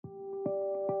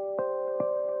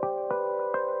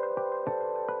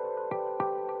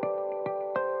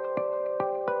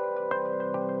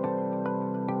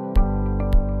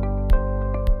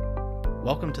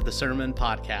Welcome to the Sermon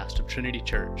Podcast of Trinity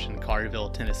Church in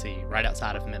Collierville, Tennessee, right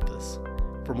outside of Memphis.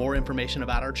 For more information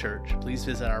about our church, please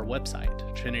visit our website,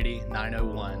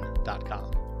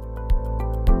 trinity901.com.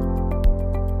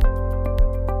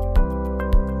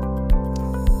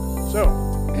 So,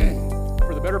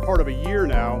 for the better part of a year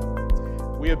now,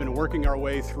 we have been working our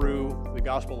way through the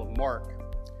Gospel of Mark.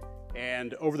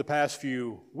 And over the past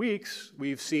few weeks,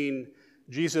 we've seen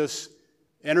Jesus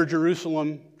enter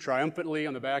Jerusalem triumphantly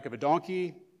on the back of a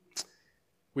donkey.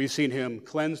 We've seen him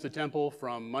cleanse the temple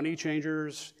from money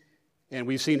changers, and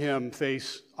we've seen him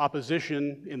face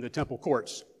opposition in the temple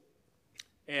courts.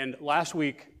 And last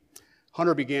week,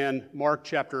 Hunter began Mark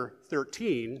chapter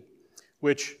 13,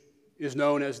 which is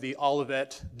known as the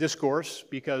Olivet Discourse,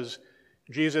 because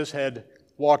Jesus had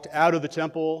walked out of the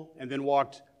temple and then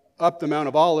walked up the Mount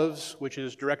of Olives, which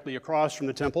is directly across from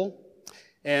the temple,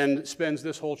 and spends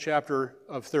this whole chapter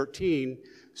of 13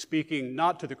 speaking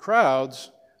not to the crowds,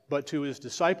 but to his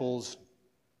disciples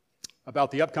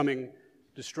about the upcoming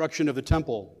destruction of the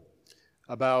temple,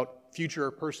 about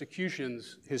future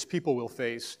persecutions his people will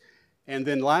face. And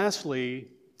then lastly,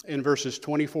 in verses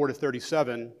 24 to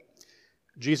 37,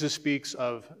 Jesus speaks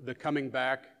of the coming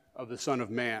back of the Son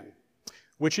of Man,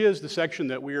 which is the section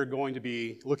that we are going to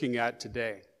be looking at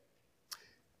today.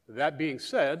 That being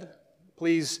said,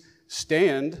 please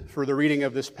stand for the reading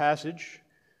of this passage,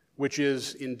 which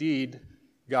is indeed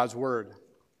God's Word.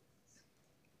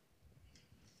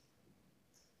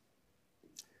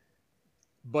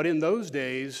 But in those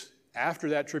days, after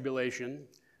that tribulation,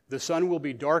 the sun will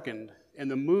be darkened, and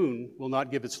the moon will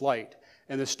not give its light,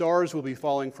 and the stars will be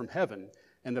falling from heaven,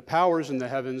 and the powers in the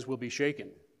heavens will be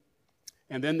shaken.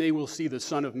 And then they will see the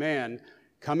Son of Man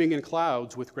coming in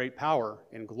clouds with great power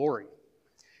and glory.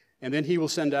 And then he will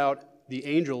send out the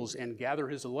angels and gather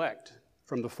his elect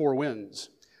from the four winds,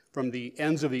 from the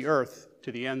ends of the earth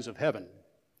to the ends of heaven.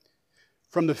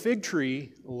 From the fig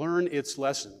tree, learn its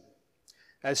lesson.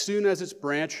 As soon as its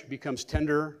branch becomes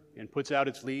tender and puts out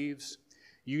its leaves,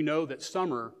 you know that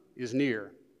summer is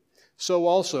near. So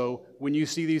also, when you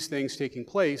see these things taking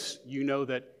place, you know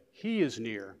that he is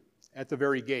near, at the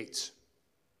very gates.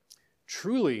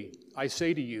 Truly, I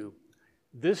say to you,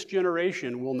 this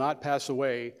generation will not pass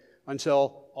away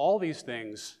until all these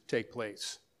things take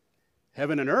place.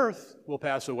 Heaven and earth will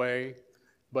pass away,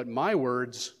 but my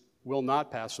words will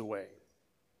not pass away.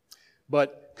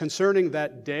 But concerning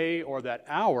that day or that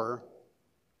hour,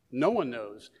 no one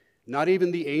knows, not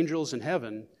even the angels in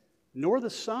heaven, nor the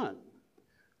Son,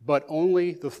 but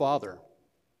only the Father.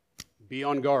 Be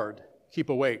on guard, keep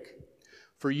awake,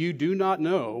 for you do not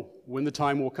know when the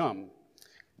time will come.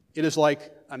 It is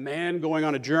like a man going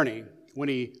on a journey when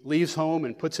he leaves home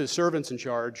and puts his servants in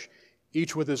charge,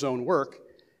 each with his own work,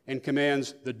 and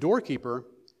commands the doorkeeper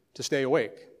to stay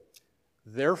awake.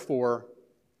 Therefore,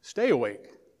 stay awake,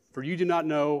 for you do not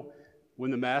know when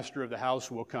the master of the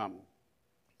house will come,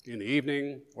 in the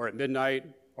evening, or at midnight,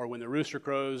 or when the rooster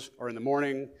crows, or in the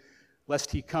morning,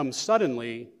 lest he come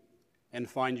suddenly and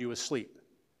find you asleep.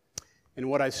 And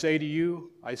what I say to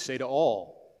you, I say to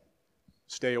all,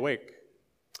 stay awake.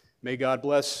 May God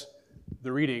bless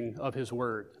the reading of his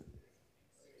word.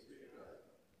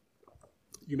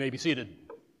 You may be seated.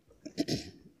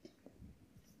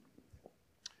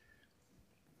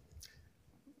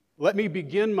 Let me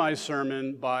begin my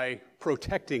sermon by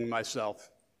protecting myself.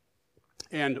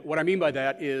 And what I mean by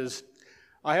that is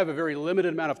I have a very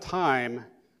limited amount of time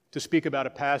to speak about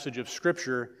a passage of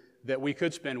Scripture that we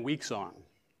could spend weeks on.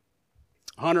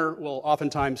 Hunter will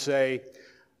oftentimes say,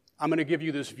 I'm going to give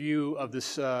you this view of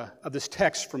this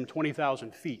text from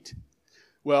 20,000 feet.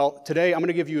 Well, today I'm going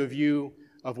to give you a view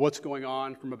of what's going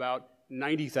on from about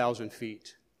 90,000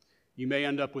 feet. You may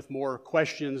end up with more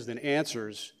questions than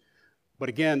answers, but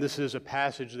again, this is a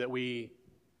passage that we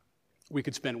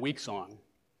could spend weeks on.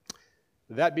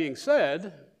 That being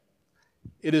said,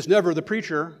 it is never the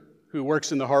preacher who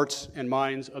works in the hearts and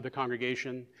minds of the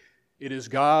congregation. It is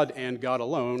God and God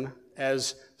alone.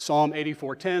 As Psalm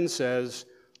 84:10 says,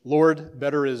 Lord,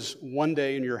 better is one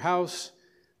day in your house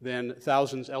than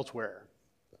thousands elsewhere.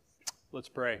 Let's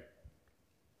pray.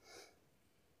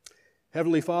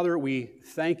 Heavenly Father, we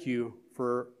thank you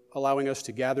for allowing us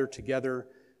to gather together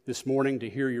this morning to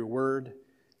hear your word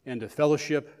and to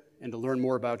fellowship and to learn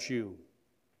more about you.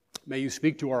 May you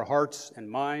speak to our hearts and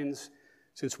minds,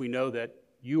 since we know that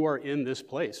you are in this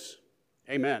place.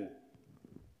 Amen.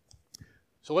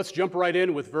 So let's jump right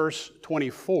in with verse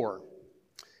 24.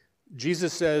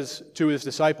 Jesus says to his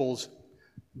disciples,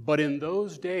 but in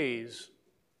those days,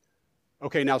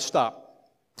 okay, now stop.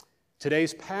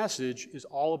 Today's passage is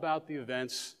all about the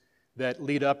events that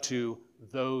lead up to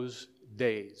those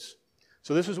days.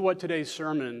 So this is what today's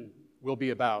sermon will be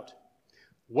about.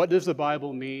 What does the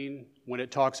Bible mean when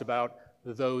it talks about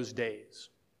those days?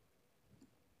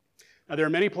 Now, there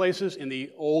are many places in the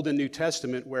Old and New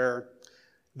Testament where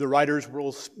the writers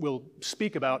will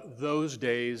speak about those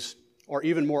days, or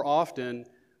even more often,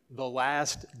 the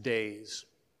last days.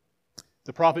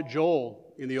 The prophet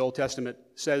Joel in the Old Testament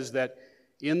says that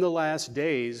in the last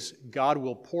days, God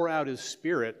will pour out His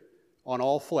Spirit on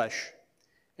all flesh.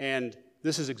 And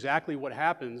this is exactly what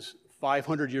happens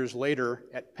 500 years later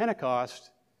at Pentecost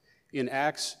in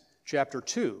Acts chapter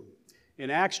 2. In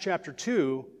Acts chapter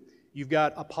 2, you've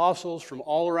got apostles from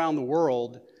all around the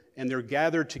world, and they're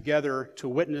gathered together to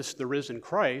witness the risen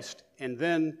Christ and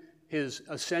then His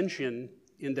ascension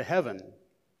into heaven.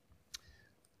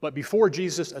 But before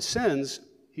Jesus ascends,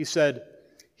 He said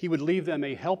He would leave them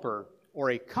a helper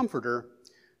or a comforter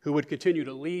who would continue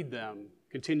to lead them,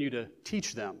 continue to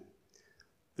teach them.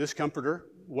 This comforter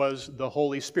was the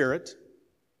Holy Spirit.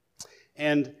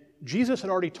 And Jesus had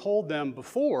already told them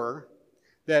before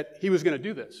that He was going to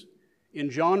do this. In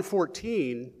John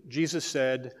 14, Jesus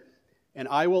said, "And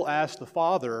I will ask the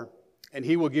Father, and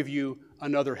He will give you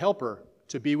another helper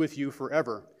to be with you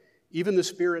forever, even the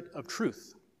Spirit of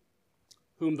truth,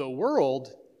 whom the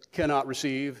world cannot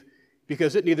receive,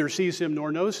 because it neither sees Him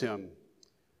nor knows Him.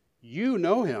 You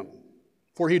know Him,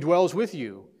 for He dwells with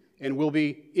you and will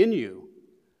be in you.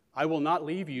 I will not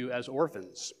leave you as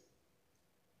orphans."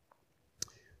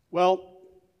 Well,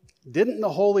 didn't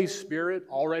the Holy Spirit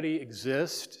already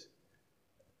exist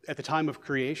at the time of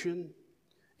creation?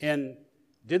 And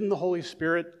didn't the Holy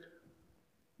Spirit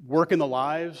work in the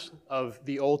lives of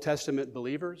the Old Testament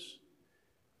believers?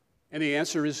 And the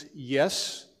answer is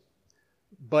yes.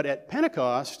 But at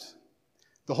Pentecost,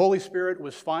 the Holy Spirit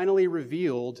was finally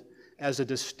revealed as a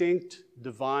distinct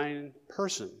divine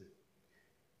person,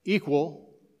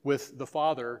 equal with the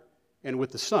Father and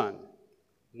with the Son.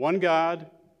 One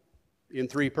God in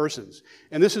three persons.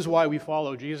 And this is why we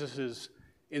follow Jesus'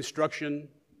 instruction,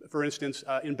 for instance,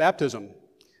 in baptism.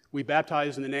 We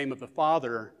baptize in the name of the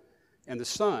Father and the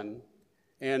Son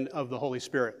and of the Holy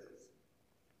Spirit.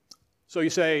 So you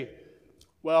say,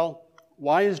 well,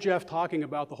 why is Jeff talking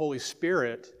about the Holy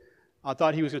Spirit? I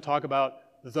thought he was going to talk about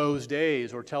those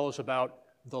days or tell us about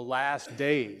the last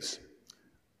days.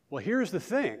 Well, here's the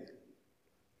thing.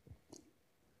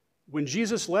 When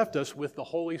Jesus left us with the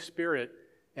Holy Spirit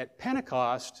at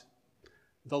Pentecost,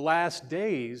 the last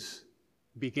days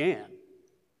began.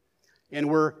 And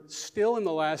we're still in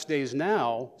the last days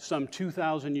now, some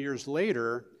 2,000 years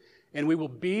later, and we will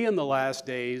be in the last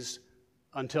days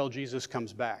until Jesus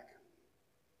comes back.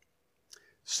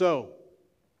 So,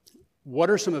 what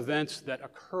are some events that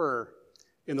occur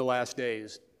in the last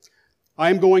days?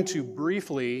 I'm going to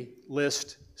briefly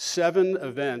list 7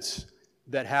 events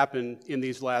that happen in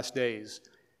these last days.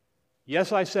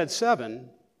 Yes, I said 7,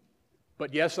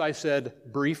 but yes, I said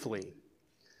briefly.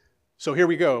 So here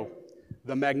we go.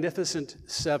 The Magnificent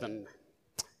Seven.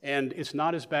 And it's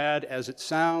not as bad as it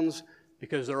sounds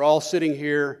because they're all sitting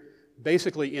here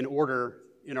basically in order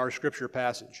in our scripture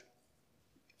passage.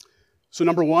 So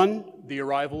number 1, the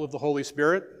arrival of the Holy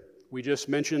Spirit. We just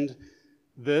mentioned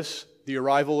this, the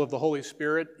arrival of the Holy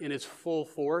Spirit in its full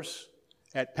force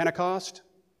at Pentecost.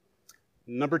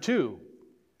 Number 2,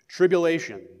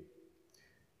 tribulation.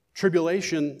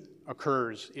 Tribulation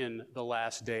occurs in the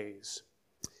last days.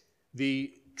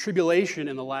 The tribulation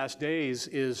in the last days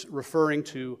is referring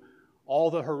to all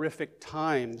the horrific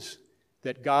times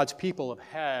that God's people have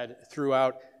had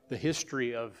throughout the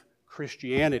history of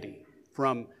Christianity,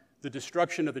 from the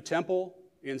destruction of the temple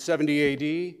in 70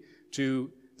 AD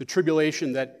to the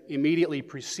tribulation that immediately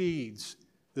precedes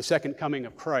the second coming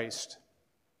of Christ.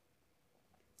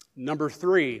 Number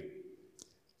 3,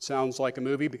 sounds like a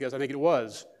movie because I think it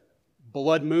was,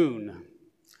 Blood Moon.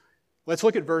 Let's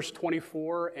look at verse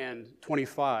 24 and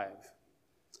 25.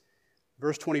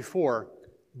 Verse 24,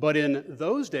 "But in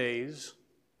those days,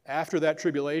 after that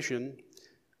tribulation,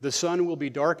 the sun will be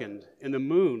darkened, and the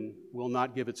moon will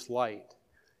not give its light,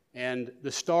 and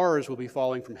the stars will be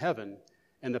falling from heaven,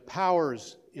 and the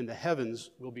powers in the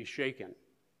heavens will be shaken."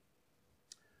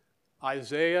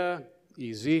 Isaiah,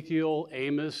 Ezekiel,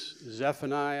 Amos,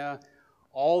 Zephaniah,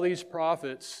 all these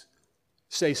prophets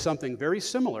say something very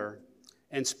similar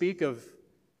and speak of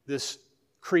this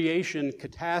creation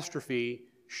catastrophe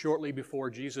shortly before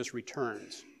Jesus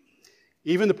returns.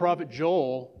 Even the prophet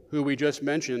Joel, who we just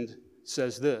mentioned,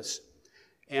 says this,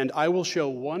 "And I will show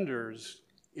wonders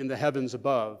in the heavens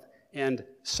above, and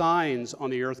signs on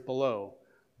the earth below,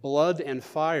 blood and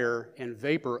fire and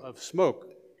vapor of smoke.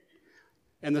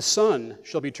 And the sun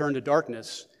shall be turned to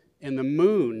darkness, and the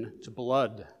moon to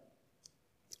blood,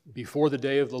 before the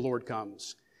day of the Lord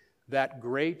comes, that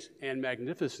great and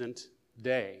magnificent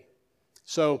day.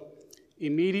 So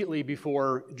immediately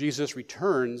before Jesus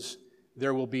returns,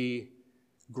 there will be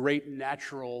great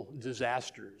natural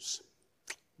disasters.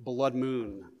 Blood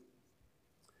moon.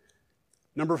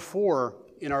 Number 4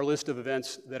 in our list of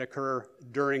events that occur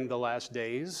during the last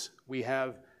days, we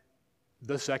have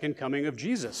the second coming of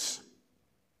Jesus.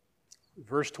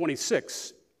 Verse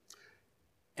 26,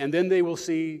 and then they will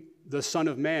see the Son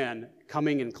of Man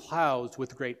coming in clouds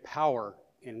with great power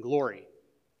and glory.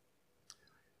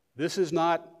 This is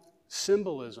not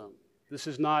symbolism. This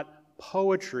is not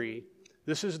poetry.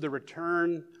 This is the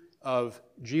return of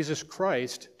Jesus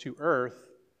Christ to earth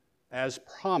as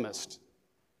promised.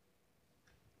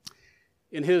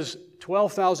 In his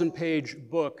 12,000-page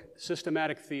book,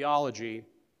 Systematic Theology,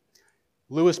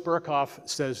 Louis Berkhof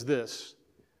says this.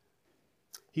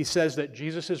 He says that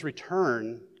Jesus'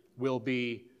 return will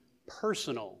be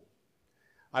personal.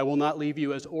 I will not leave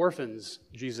you as orphans,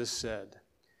 Jesus said.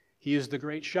 He is the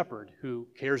great shepherd who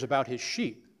cares about his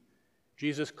sheep.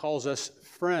 Jesus calls us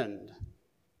friend.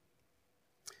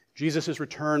 Jesus'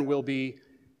 return will be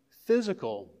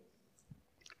physical.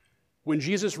 When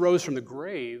Jesus rose from the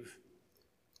grave,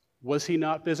 was he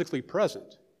not physically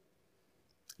present?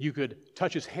 You could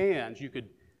touch his hands. You could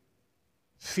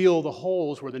feel the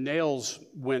holes where the nails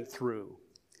went through.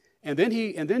 And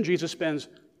then Jesus spends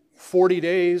 40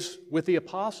 days with the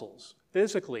apostles,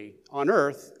 physically on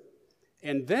earth,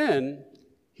 and then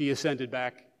he ascended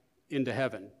back into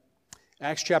heaven.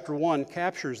 Acts chapter 1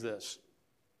 captures this.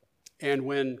 And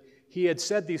when he had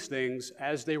said these things,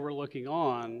 as they were looking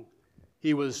on,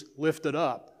 he was lifted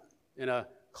up, and a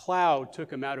cloud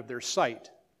took him out of their sight.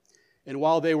 And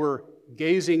while they were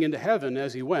gazing into heaven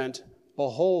as he went,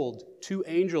 behold, 2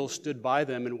 angels stood by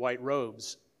them in white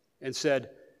robes and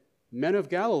said, Men of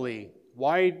Galilee,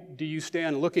 why do you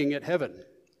stand looking at heaven?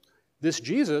 This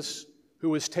Jesus, who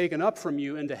was taken up from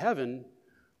you into heaven,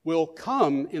 will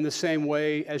come in the same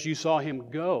way as you saw him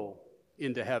go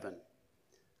into heaven.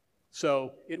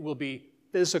 So it will be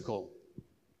physical.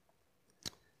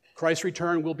 Christ's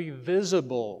return will be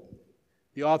visible.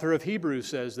 The author of Hebrews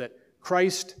says that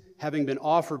Christ, having been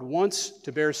offered once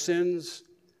to bear sins,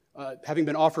 having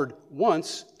been offered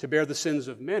once to bear the sins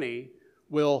of many,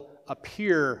 will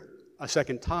appear a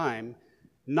second time,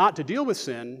 not to deal with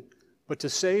sin, but to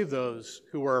save those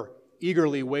who are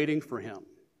eagerly waiting for him.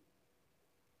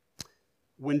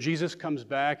 When Jesus comes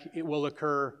back, it will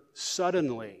occur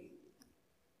suddenly.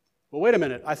 Well, wait a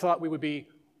minute. I thought we would be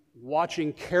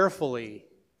watching carefully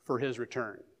for his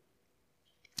return.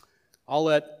 I'll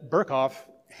let Berkhof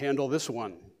handle this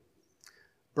one.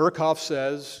 Berkhof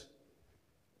says,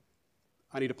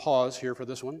 I need to pause here for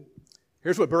this one.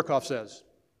 Here's what Berkhof says.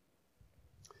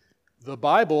 The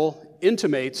Bible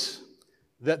intimates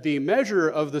that the measure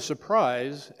of the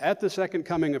surprise at the second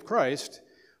coming of Christ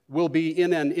will be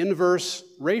in an inverse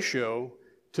ratio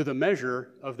to the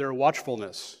measure of their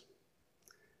watchfulness.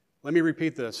 Let me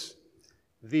repeat this.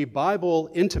 The Bible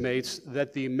intimates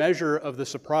that the measure of the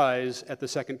surprise at the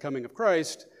second coming of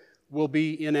Christ will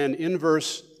be in an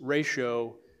inverse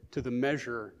ratio to the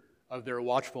measure of their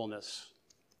watchfulness.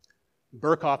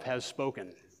 Berkhof has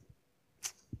spoken.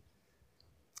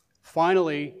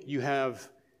 Finally, you have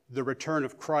the return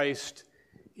of Christ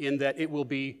in that it will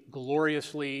be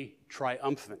gloriously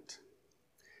triumphant.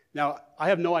 Now, I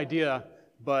have no idea,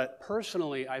 but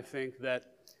personally I think that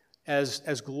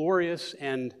as glorious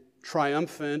and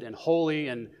triumphant and holy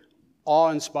and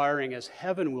awe-inspiring as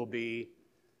heaven will be,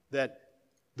 that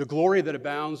the glory that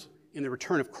abounds in the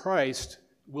return of Christ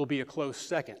will be a close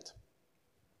second.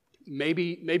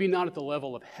 Maybe not at the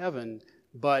level of heaven,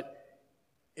 but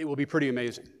it will be pretty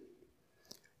amazing.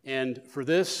 And for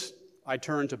this, I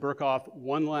turn to Berkhof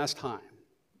one last time.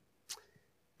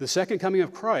 The second coming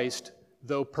of Christ,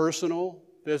 though personal,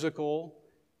 physical,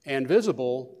 and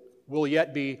visible, will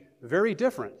yet be very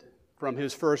different from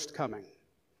his first coming.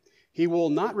 He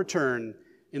will not return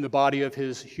in the body of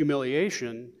his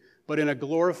humiliation, but in a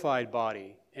glorified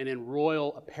body and in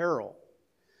royal apparel.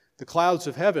 The clouds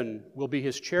of heaven will be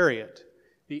his chariot,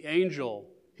 the angel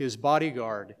his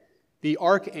bodyguard, the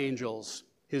archangels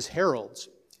his heralds,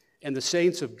 and the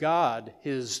saints of God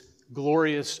his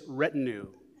glorious retinue.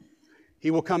 He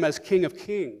will come as King of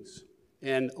kings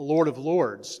and Lord of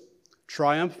lords,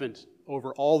 triumphant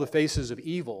over all the faces of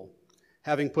evil,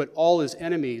 having put all his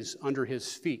enemies under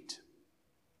his feet.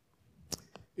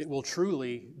 It will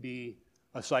truly be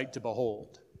a sight to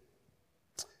behold.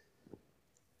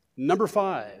 Number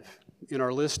 5 in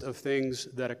our list of things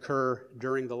that occur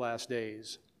during the last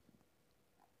days: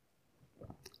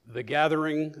 the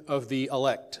gathering of the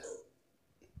elect.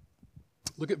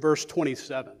 Look at verse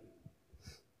 27.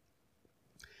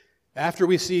 After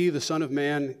we see the Son of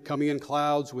Man coming in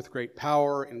clouds with great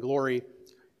power and glory,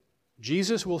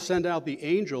 Jesus will send out the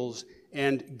angels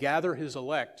and gather his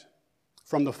elect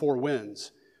from the four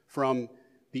winds, from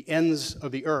the ends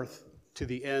of the earth to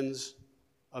the ends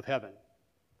of heaven.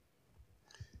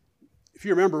 If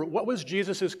you remember, what was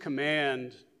Jesus'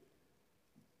 command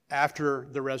after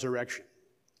the resurrection?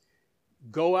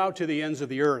 Go out to the ends of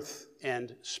the earth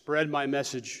and spread my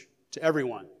message to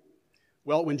everyone.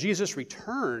 Well, when Jesus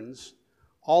returns,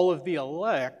 all of the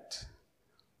elect,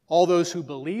 all those who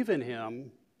believe in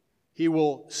him, he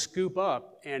will scoop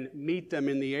up and meet them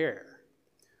in the air.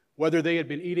 Whether they had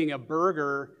been eating a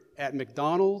burger at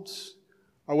McDonald's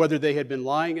or whether they had been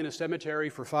lying in a cemetery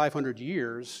for 500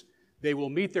 years, they will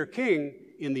meet their king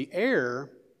in the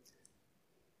air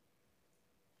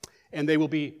and they will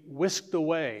be whisked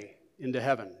away into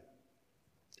heaven.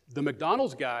 The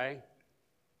McDonald's guy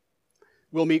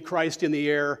will meet Christ in the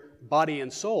air, body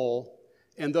and soul,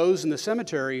 and those in the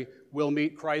cemetery will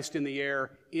meet Christ in the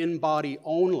air in body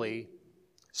only,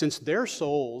 since their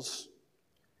souls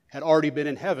had already been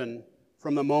in heaven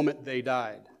from the moment they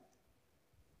died.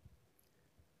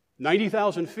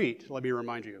 90,000 feet, let me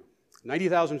remind you,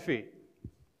 90,000 feet.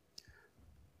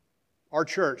 Our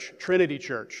church, Trinity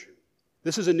Church,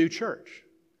 this is a new church.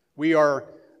 We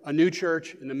are a new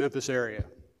church in the Memphis area.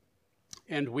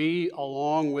 And we,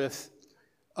 along with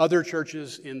other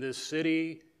churches in this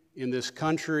city, in this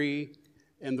country,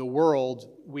 in the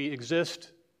world, we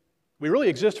really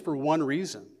exist for one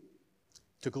reason: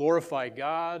 to glorify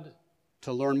God,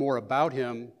 to learn more about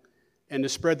him, and to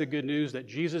spread the good news that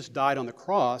Jesus died on the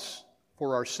cross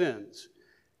for our sins.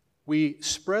 We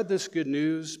spread this good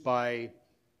news by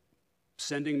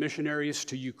sending missionaries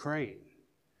to Ukraine,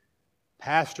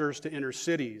 pastors to inner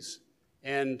cities,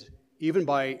 and even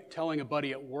by telling a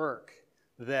buddy at work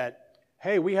that,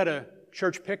 hey, we had a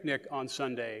church picnic on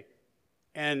Sunday,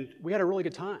 and we had a really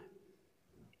good time.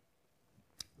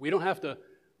 We don't have to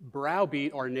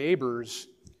browbeat our neighbors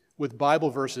with Bible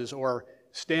verses or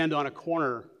stand on a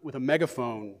corner with a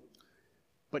megaphone.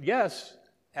 But yes,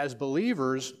 as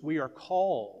believers, we are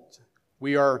called,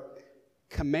 we are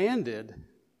commanded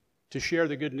to share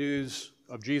the good news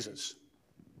of Jesus.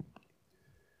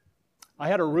 I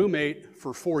had a roommate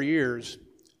for 4 years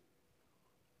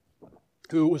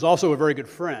who was also a very good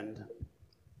friend.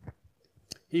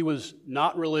 He was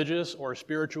not religious or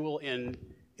spiritual in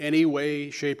any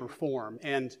way, shape, or form,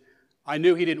 and I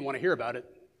knew he didn't want to hear about it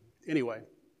anyway.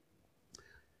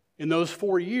 In those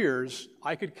 4 years,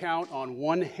 I could count on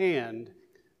one hand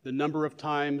the number of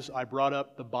times I brought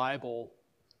up the Bible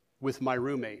with my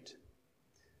roommate.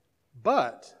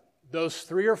 But those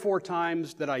 3 or 4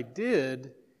 times that I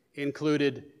did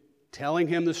included telling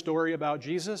him the story about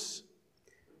Jesus,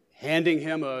 handing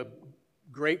him a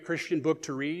great Christian book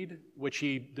to read, which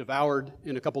he devoured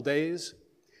in a couple days,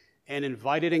 and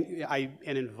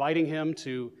inviting him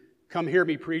to come hear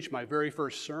me preach my very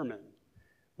first sermon,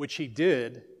 which he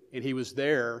did, and he was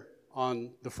there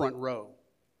on the front row.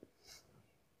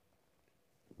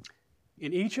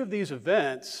 In each of these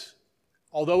events,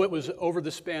 although it was over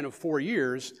the span of 4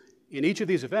 years, in each of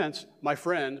these events, my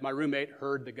friend, my roommate,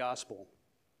 heard the gospel.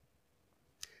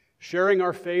 Sharing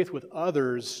our faith with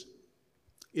others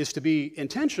is to be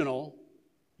intentional,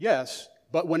 yes,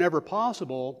 but whenever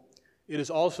possible, it is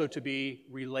also to be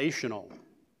relational.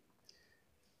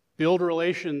 Build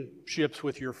relationships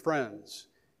with your friends,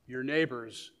 your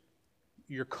neighbors,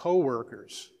 your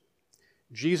co-workers.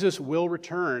 Jesus will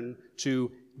return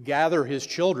to gather his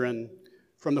children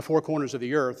from the 4 corners of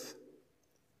the earth,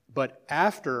 but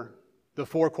after the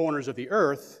 4 corners of the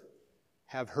earth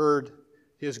have heard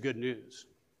his good news.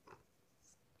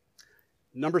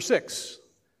 Number 6,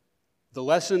 the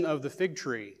lesson of the fig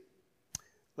tree.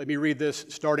 Let me read this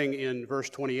starting in verse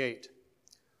 28.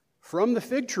 From the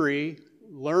fig tree,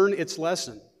 learn its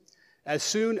lesson. As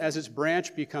soon as its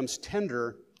branch becomes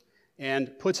tender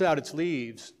and puts out its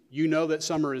leaves, you know that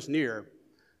summer is near.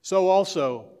 So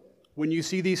also, when you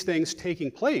see these things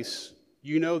taking place,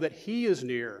 you know that he is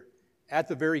near, at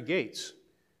the very gates.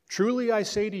 Truly I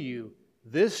say to you,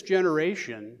 this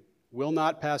generation will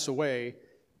not pass away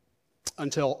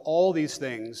until all these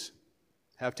things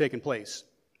have taken place.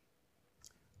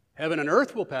 Heaven and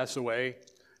earth will pass away,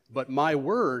 but my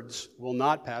words will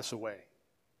not pass away.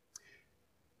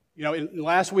 You know, in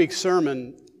last week's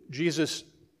sermon, Jesus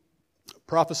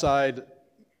prophesied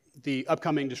the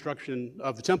upcoming destruction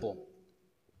of the temple.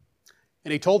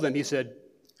 And he told them, he said,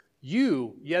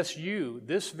 you, yes you,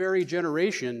 this very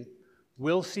generation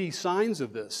will see signs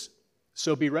of this,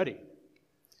 so be ready.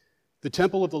 The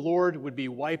temple of the Lord would be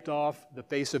wiped off the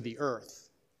face of the earth,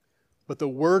 but the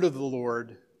word of the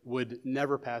Lord would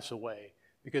never pass away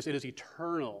because it is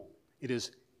eternal. It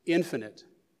is infinite.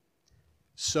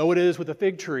 So it is with a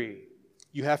fig tree.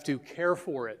 You have to care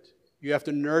for it. You have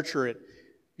to nurture it.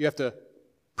 You have to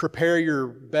prepare your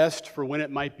best for when it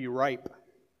might be ripe.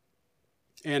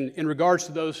 And in regards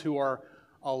to those who are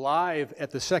alive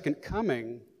at the second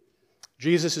coming,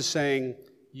 Jesus is saying,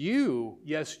 you,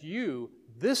 yes, you,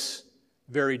 this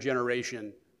very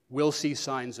generation will see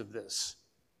signs of this.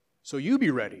 So you be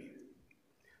ready.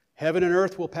 Heaven and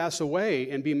earth will pass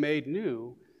away and be made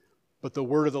new, but the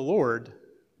word of the Lord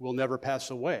will never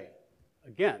pass away.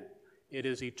 Again, it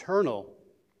is eternal.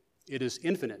 It is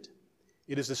infinite.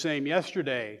 It is the same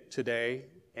yesterday, today,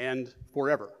 and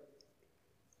forever.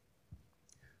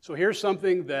 So here's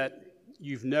something that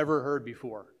you've never heard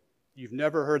before. You've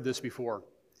never heard this before.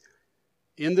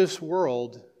 In this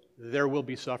world, there will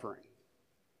be suffering.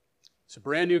 It's a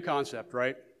brand new concept,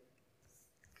 right?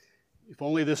 If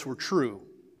only this were true.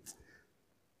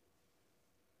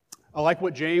 I like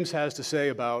what James has to say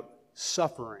about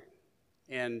suffering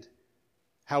and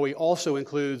how he also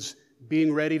includes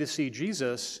being ready to see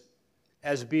Jesus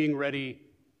as being ready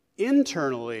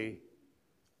internally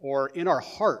or in our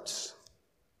hearts.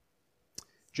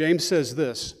 James says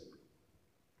this,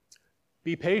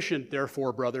 "Be patient,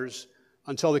 therefore, brothers,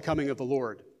 until the coming of the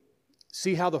Lord.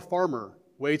 See how the farmer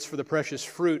waits for the precious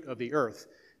fruit of the earth,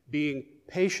 being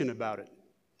patient about it,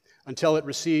 until it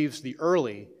receives the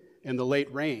early and the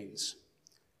late rains.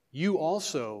 You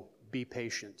also be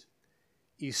patient.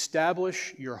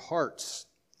 Establish your hearts,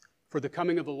 for the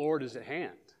coming of the Lord is at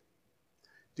hand.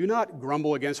 Do not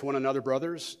grumble against one another,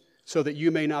 brothers, so that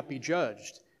you may not be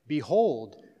judged.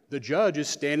 Behold, the judge is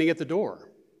standing at the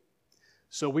door."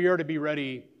 So we are to be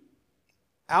ready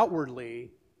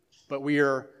outwardly, but we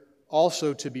are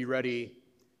also to be ready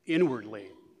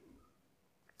inwardly.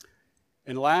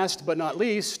 And last but not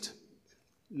least,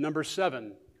 number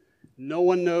 7, no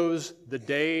one knows the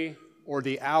day or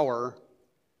the hour,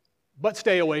 but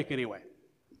stay awake anyway.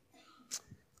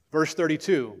 Verse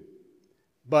 32,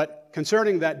 "But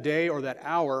concerning that day or that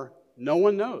hour, no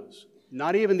one knows,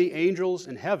 not even the angels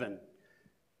in heaven,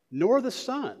 nor the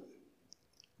Son,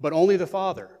 but only the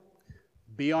Father.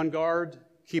 Be on guard,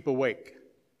 keep awake."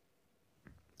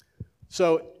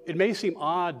 So it may seem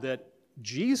odd that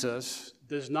Jesus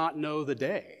does not know the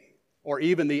day or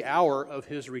even the hour of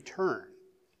his return,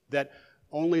 that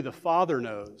only the Father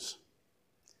knows.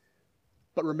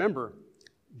 But remember,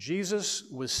 Jesus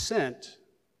was sent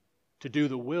to do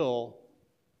the will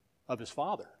of his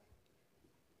Father.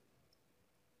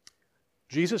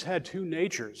 Jesus had two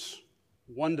natures,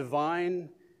 one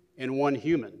divine and one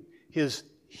human. His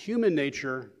human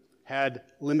nature had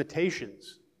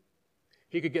limitations.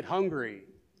 He could get hungry.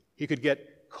 He could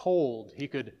get cold. He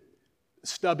could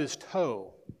stub his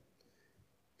toe.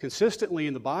 Consistently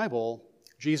in the Bible,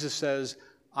 Jesus says,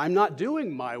 "I'm not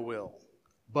doing my will,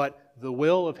 but the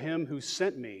will of him who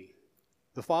sent me,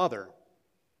 the Father."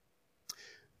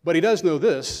 But he does know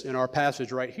this in our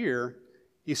passage right here.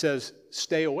 He says,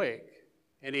 "Stay awake."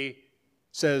 And he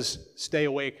says, "Stay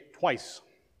awake" twice.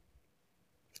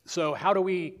 So how do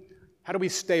we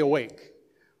stay awake?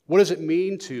 What does it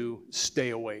mean to stay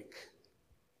awake?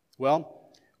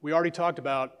 Well, we already talked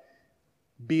about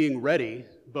being ready,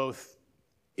 both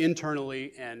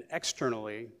internally and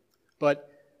externally, but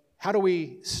how do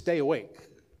we stay awake?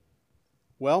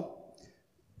 Well,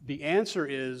 the answer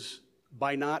is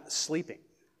by not sleeping.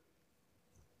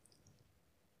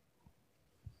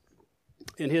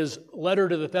 In his letter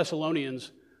to the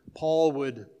Thessalonians, Paul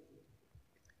would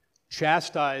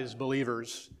chastise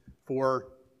believers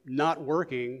for not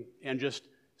working and just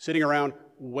sitting around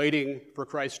waiting for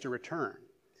Christ to return.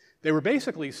 They were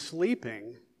basically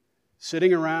sleeping,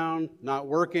 sitting around, not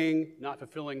working, not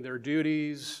fulfilling their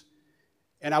duties,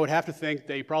 and I would have to think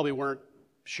they probably weren't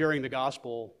sharing the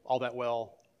gospel all that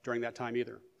well during that time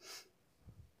either.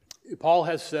 Paul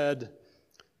has said,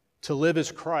 "To live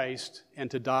is Christ, and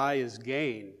to die is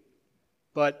gain."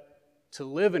 But to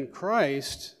live in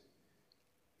Christ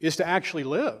is to actually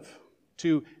live,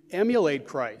 to emulate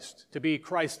Christ, to be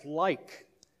Christ-like,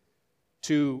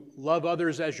 to love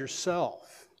others as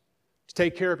yourself, to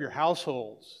take care of your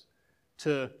households,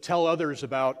 to tell others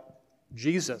about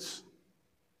Jesus.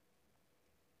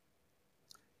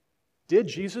 Did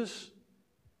Jesus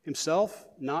himself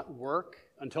not work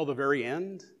until the very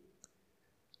end?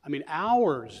 I mean,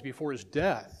 hours before his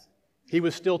death, he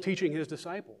was still teaching his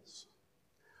disciples.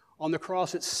 On the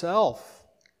cross itself,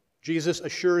 Jesus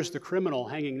assures the criminal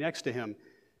hanging next to him,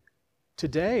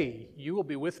 "Today you will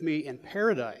be with me in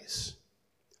paradise."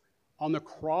 On the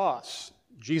cross,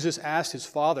 Jesus asked his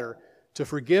Father to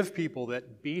forgive people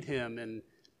that beat him and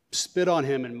spit on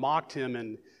him and mocked him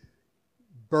and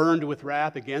burned with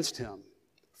wrath against him.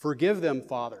 Forgive them,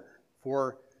 Father,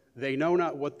 for they know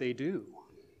not what they do.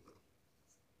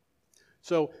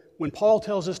 So when Paul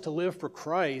tells us to live for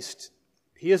Christ,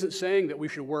 he isn't saying that we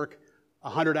should work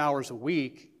 100 hours a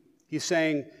week. He's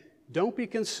saying, don't be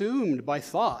consumed by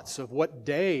thoughts of what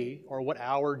day or what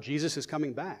hour Jesus is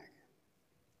coming back.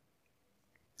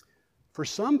 For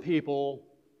some people,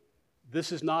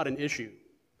 this is not an issue.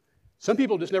 Some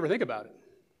people just never think about it.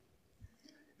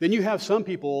 Then you have some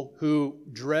people who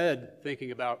dread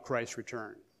thinking about Christ's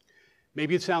return.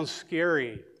 Maybe it sounds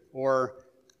scary, or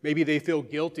maybe they feel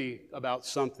guilty about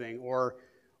something, or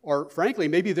frankly,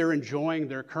 maybe they're enjoying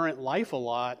their current life a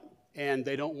lot and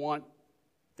they don't want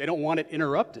it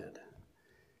interrupted.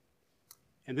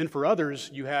 And then for others,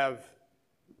 you have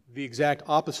the exact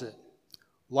opposite.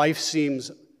 Life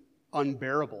seems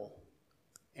unbearable,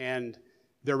 and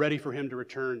they're ready for him to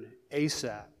return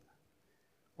ASAP.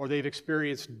 Or they've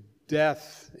experienced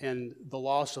death and the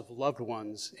loss of loved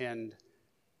ones, and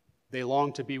they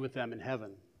long to be with them in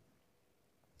heaven.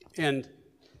 And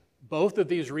both of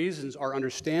these reasons are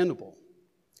understandable.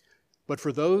 But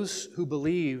for those who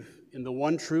believe in the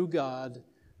one true God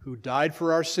who died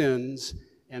for our sins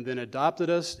and then adopted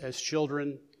us as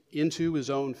children into his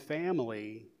own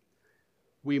family,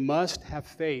 we must have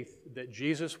faith that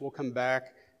Jesus will come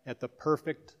back at the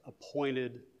perfect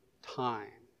appointed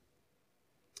time.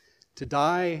 To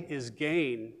die is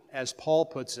gain, as Paul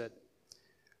puts it,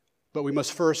 but we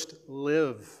must first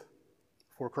live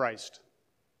for Christ.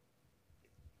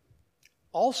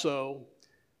 Also,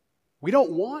 we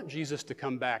don't want Jesus to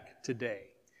come back today.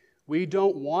 We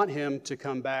don't want him to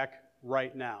come back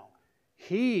right now.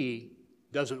 He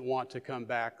doesn't want to come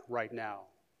back right now.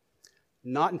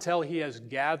 Not until he has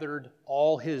gathered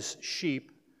all his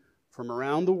sheep from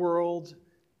around the world,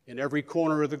 in every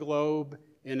corner of the globe,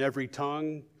 in every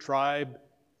tongue, tribe,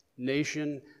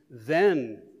 nation,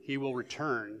 then he will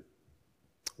return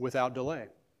without delay.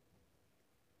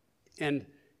 And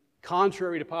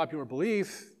contrary to popular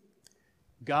belief,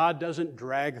 God doesn't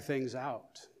drag things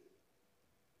out.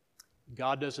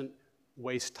 God doesn't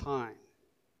waste time.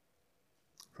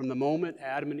 From the moment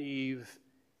Adam and Eve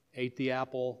ate the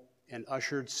apple and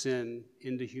ushered sin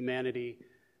into humanity,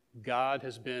 God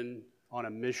has been on a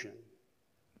mission.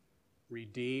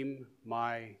 Redeem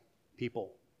my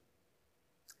people.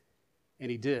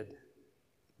 And he did.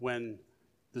 When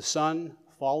the Son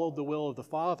followed the will of the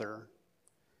Father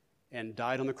and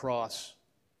died on the cross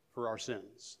for our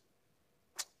sins.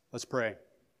 Let's pray.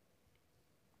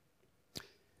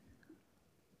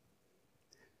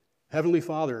 Heavenly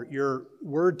Father, your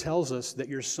word tells us that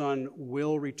your Son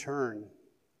will return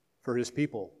for his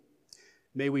people.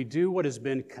 May we do what has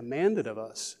been commanded of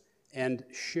us and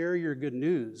share your good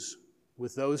news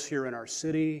with those here in our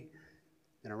city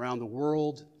and around the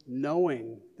world,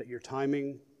 knowing that your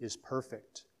timing is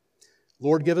perfect.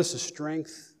 Lord, give us the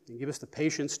strength and give us the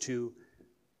patience to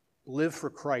live for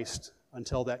Christ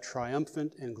until that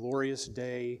triumphant and glorious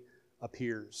day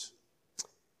appears.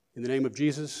 In the name of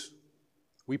Jesus,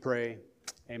 we pray,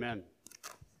 amen.